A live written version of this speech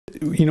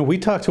You know, we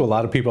talk to a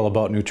lot of people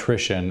about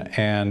nutrition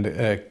and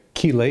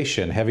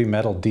chelation, heavy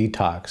metal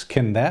detox.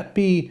 Can that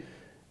be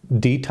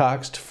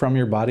detoxed from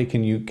your body?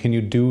 Can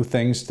you do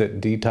things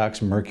that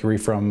detox mercury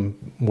from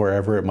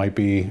wherever it might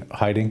be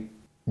hiding?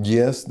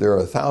 Yes, there are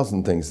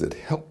 1,000 things that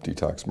help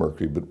detox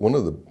mercury, but one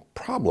of the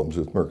problems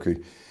with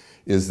mercury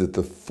is that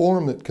the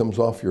form that comes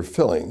off your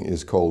filling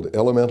is called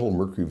elemental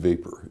mercury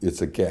vapor.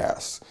 It's a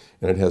gas,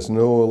 and it has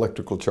no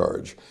electrical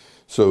charge.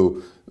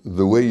 So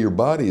the way your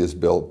body is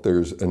built,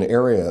 there's an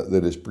area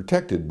that is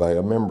protected by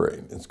a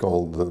membrane. It's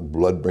called the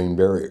blood-brain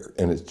barrier,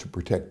 and it's to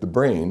protect the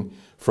brain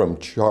from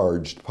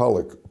charged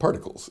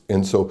particles.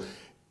 And so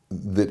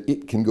that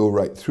it can go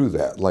right through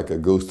that, like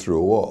it goes through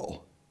a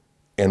wall.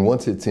 And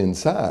once it's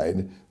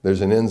inside,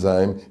 there's an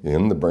enzyme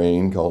in the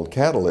brain called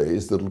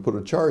catalase that'll put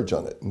a charge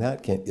on it. Now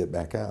it can't get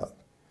back out.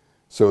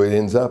 So it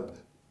ends up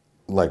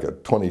like a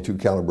 .22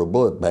 caliber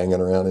bullet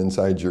banging around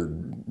inside your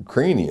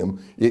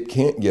cranium. It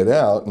can't get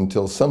out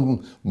until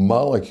some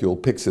molecule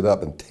picks it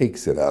up and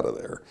takes it out of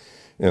there.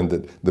 And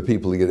the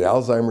people who get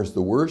Alzheimer's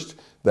the worst,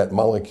 that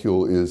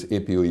molecule is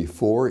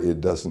ApoE4.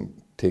 It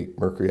doesn't take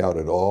mercury out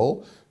at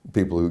all.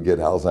 People who get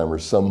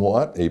Alzheimer's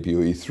somewhat,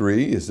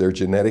 ApoE3 is their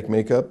genetic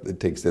makeup. It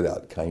takes it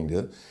out,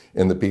 kinda.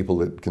 And the people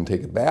that can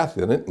take a bath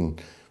in it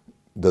and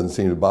doesn't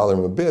seem to bother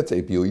them a bit, it's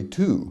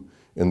ApoE2.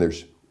 And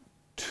there's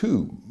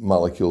 2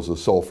 molecules of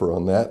sulfur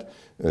on that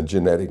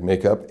genetic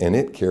makeup, and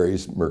it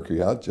carries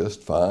mercury out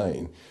just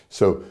fine.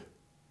 So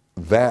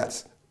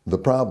that's the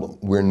problem.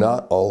 We're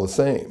not all the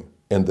same.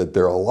 And that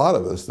there are a lot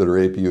of us that are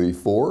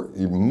ApoE4.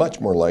 You're much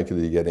more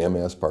likely to get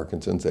MS,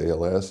 Parkinson's,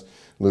 ALS,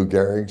 Lou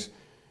Gehrig's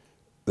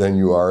than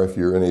you are if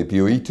you're an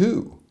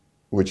ApoE2,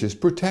 which is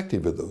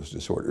protective of those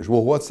disorders.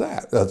 Well, what's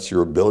that? That's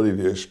your ability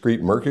to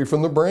excrete mercury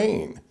from the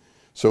brain.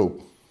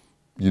 So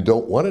you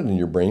don't want it in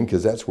your brain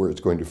because that's where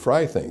it's going to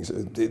fry things.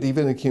 It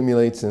even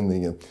accumulates in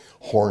the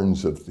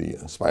horns of the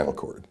spinal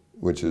cord,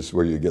 which is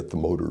where you get the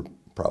motor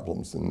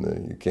problems,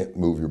 and you can't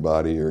move your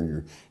body, or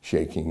you're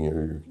shaking,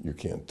 or you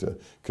can't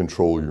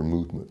control your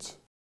movements.